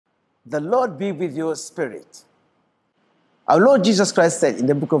The Lord be with your spirit. Our Lord Jesus Christ said in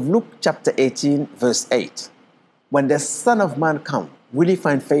the book of Luke chapter 18 verse 8, when the Son of Man comes, will he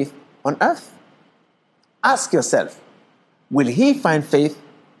find faith on earth? Ask yourself, will he find faith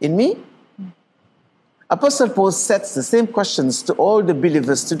in me? Apostle Paul sets the same questions to all the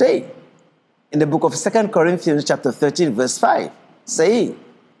believers today in the book of 2 Corinthians chapter 13 verse 5, saying,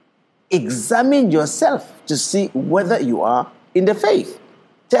 examine yourself to see whether you are in the faith.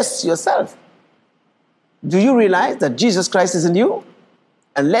 Test yourself. Do you realize that Jesus Christ is in you?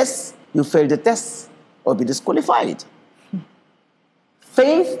 Unless you fail the test or be disqualified.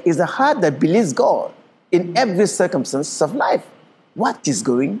 Faith is a heart that believes God in every circumstance of life. What is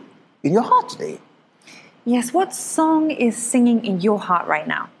going in your heart today? Yes, what song is singing in your heart right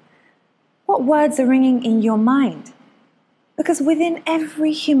now? What words are ringing in your mind? Because within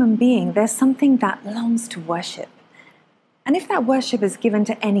every human being, there's something that longs to worship. And if that worship is given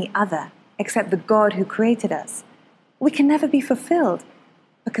to any other except the God who created us, we can never be fulfilled,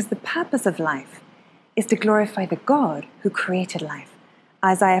 because the purpose of life is to glorify the God who created life.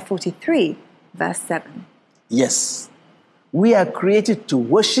 Isaiah 43, verse 7. Yes, we are created to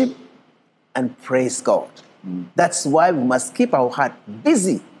worship and praise God. That's why we must keep our heart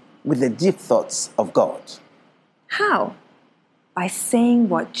busy with the deep thoughts of God. How? By saying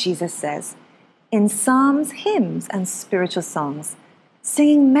what Jesus says in psalms, hymns, and spiritual songs,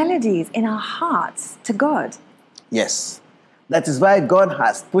 singing melodies in our hearts to God. Yes, that is why God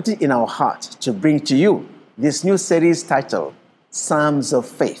has put it in our heart to bring to you this new series titled Psalms of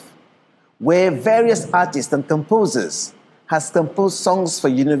Faith, where various artists and composers has composed songs for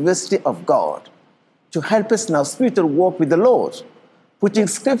University of God to help us in our spiritual walk with the Lord, putting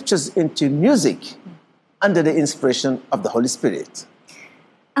scriptures into music under the inspiration of the Holy Spirit.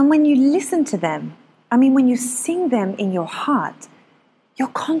 And when you listen to them, when you sing them in your heart, your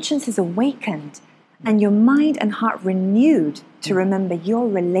conscience is awakened and your mind and heart renewed to remember your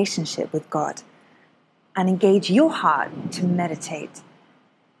relationship with God and engage your heart to meditate.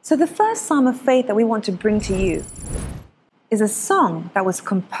 So the first psalm of faith that we want to bring to you is a song that was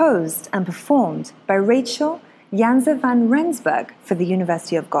composed and performed by Rachel Janse Van Rensburg for the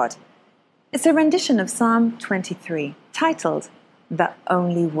University of God. It's a rendition of Psalm 23, titled The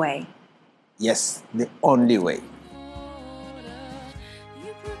Only Way. Yes, the only way.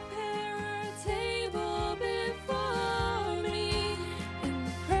 You prepare a table before me in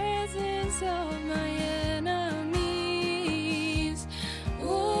the presence of my